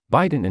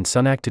Biden and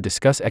Sunak to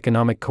discuss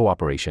economic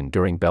cooperation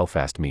during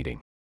Belfast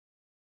meeting.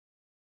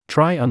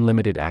 Try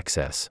unlimited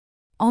access.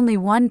 Only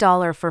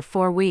 $1 for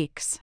 4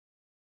 weeks.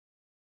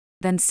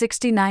 Then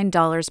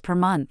 $69 per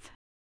month.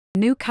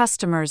 New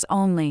customers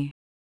only.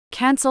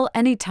 Cancel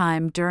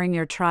anytime during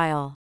your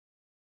trial.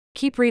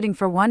 Keep reading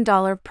for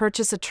 $1.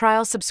 Purchase a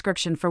trial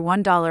subscription for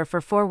 $1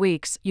 for 4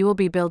 weeks. You will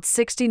be billed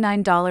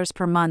 $69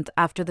 per month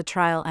after the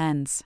trial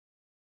ends.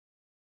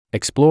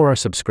 Explore our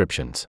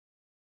subscriptions.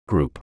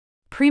 Group.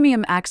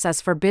 Premium access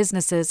for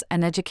businesses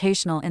and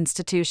educational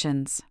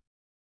institutions.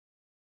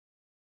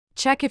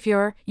 Check if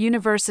your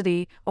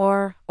university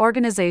or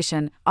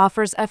organization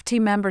offers FT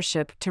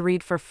membership to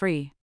read for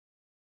free.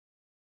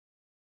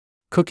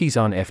 Cookies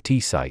on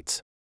FT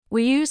sites.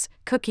 We use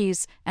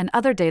cookies and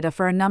other data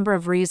for a number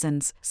of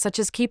reasons, such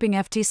as keeping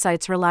FT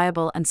sites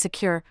reliable and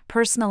secure,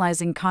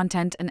 personalizing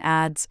content and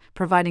ads,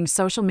 providing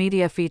social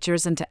media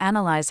features, and to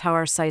analyze how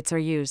our sites are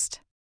used.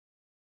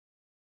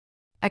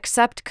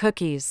 Accept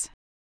cookies.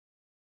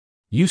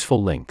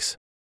 Useful links.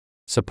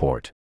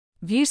 Support.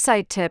 View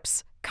site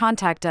tips.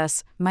 Contact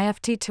us,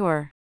 MyFT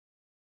Tour.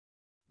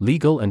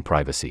 Legal and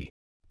privacy.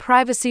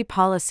 Privacy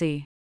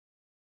policy.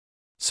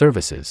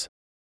 Services.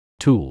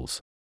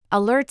 Tools.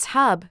 Alerts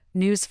Hub,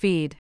 News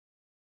Feed.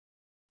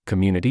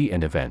 Community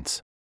and events.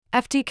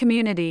 FT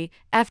Community,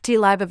 FT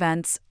Live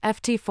Events,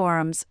 FT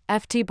Forums,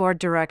 FT Board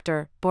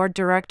Director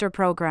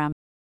Program.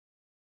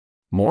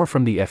 More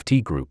from the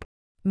FT Group.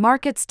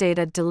 Markets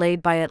data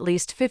delayed by at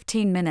least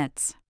 15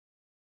 minutes.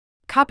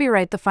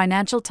 Copyright The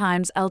Financial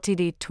Times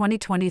Ltd.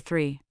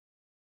 2023.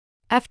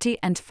 FT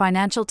and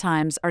Financial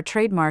Times are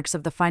trademarks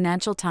of the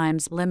Financial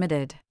Times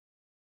Limited.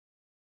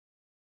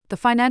 The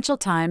Financial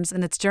Times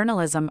and its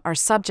journalism are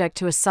subject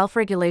to a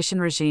self-regulation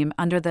regime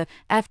under the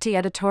FT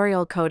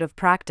Editorial Code of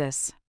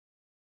Practice.